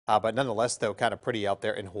but nonetheless, though, kind of pretty out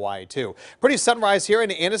there in Hawaii, too. Pretty sunrise here in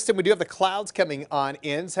Anniston. We do have the clouds coming on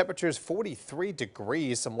in. Temperatures 43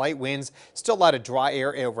 degrees, some light winds, still a lot of dry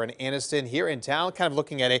air over in Anniston. Here in town, kind of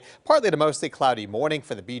looking at a partly to mostly cloudy morning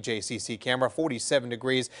for the BJCC camera, 47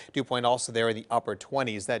 degrees. Dew point also there in the upper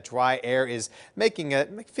 20s. That dry air is making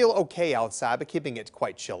it feel okay outside, but keeping it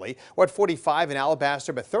quite chilly. We're at 45 in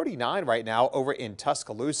Alabaster, but 39 right now over in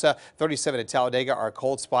Tuscaloosa. 37 in Talladega, our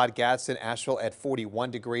cold spot. Gadsden, Asheville at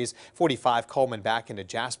 41 degrees. 45 Coleman back into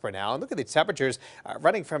Jasper now. And look at the temperatures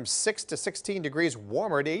running from 6 to 16 degrees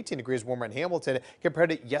warmer to 18 degrees warmer in Hamilton compared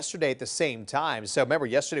to yesterday at the same time. So remember,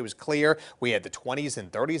 yesterday was clear. We had the 20s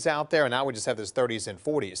and 30s out there, and now we just have those 30s and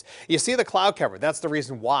 40s. You see the cloud cover. That's the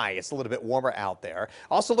reason why it's a little bit warmer out there.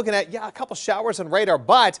 Also looking at, a couple showers on radar,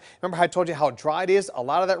 but remember how I told you how dry it is? A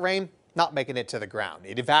lot of that rain not making it to the ground.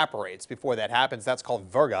 It evaporates before that happens. That's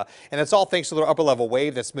called virga, and it's all thanks to the upper level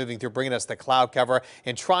wave that's moving through, bringing us the cloud cover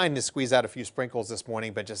and trying to squeeze out a few sprinkles this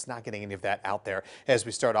morning, but just not getting any of that out there as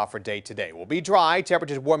we start off our day today. We'll be dry.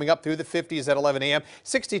 Temperatures warming up through the 50s at 11 a.m.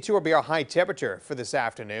 62 will be our high temperature for this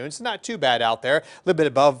afternoon. It's not too bad out there. A little bit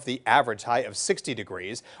above the average high of 60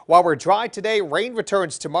 degrees. While we're dry today, rain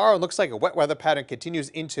returns tomorrow. It looks like a wet weather pattern continues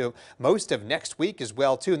into most of next week as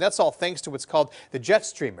well, too. And that's all thanks to what's called the jet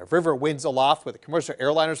stream of river winds aloft with commercial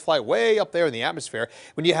airliners fly way up there in the atmosphere.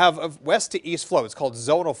 When you have a west to east flow, it's called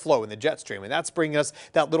zonal flow in the jet stream, and that's bringing us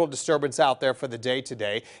that little disturbance out there for the day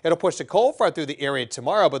today. It'll push the cold front through the area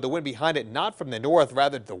tomorrow, but the wind behind it not from the north,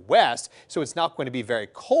 rather the west, so it's not going to be very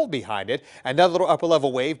cold behind it. Another little upper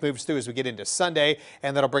level wave moves through as we get into Sunday,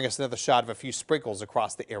 and that'll bring us another shot of a few sprinkles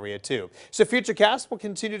across the area too. So Futurecast will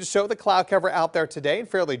continue to show the cloud cover out there today and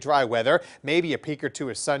fairly dry weather, maybe a peak or two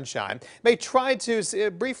of sunshine. May try to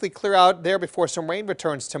briefly clear out there before some rain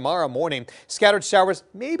returns tomorrow morning. Scattered showers,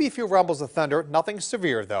 maybe a few rumbles of thunder, nothing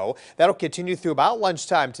severe though. That'll continue through about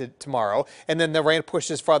lunchtime tomorrow, and then the rain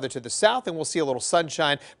pushes farther to the south, and we'll see a little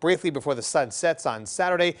sunshine briefly before the sun sets on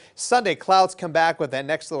Saturday. Sunday, clouds come back with that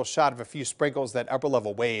next little shot of a few sprinkles. That upper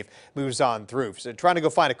level wave moves on through. So trying to go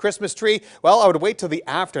find a Christmas tree, well, I would wait till the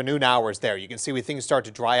afternoon hours there. You can see where things start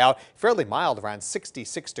to dry out. Fairly mild, around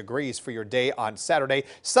 66 degrees for your day on Saturday.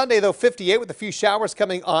 Sunday, though, 58 with a few showers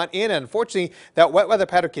coming on in. And unfortunately, that wet weather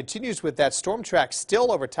pattern continues with that storm track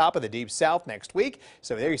still over top of the deep south next week.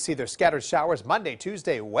 So there you see there's scattered showers Monday,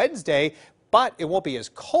 Tuesday, Wednesday, but it won't be as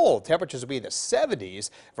cold. Temperatures will be in the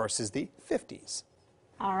 70s versus the 50s.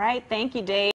 All right. Thank you, Dave.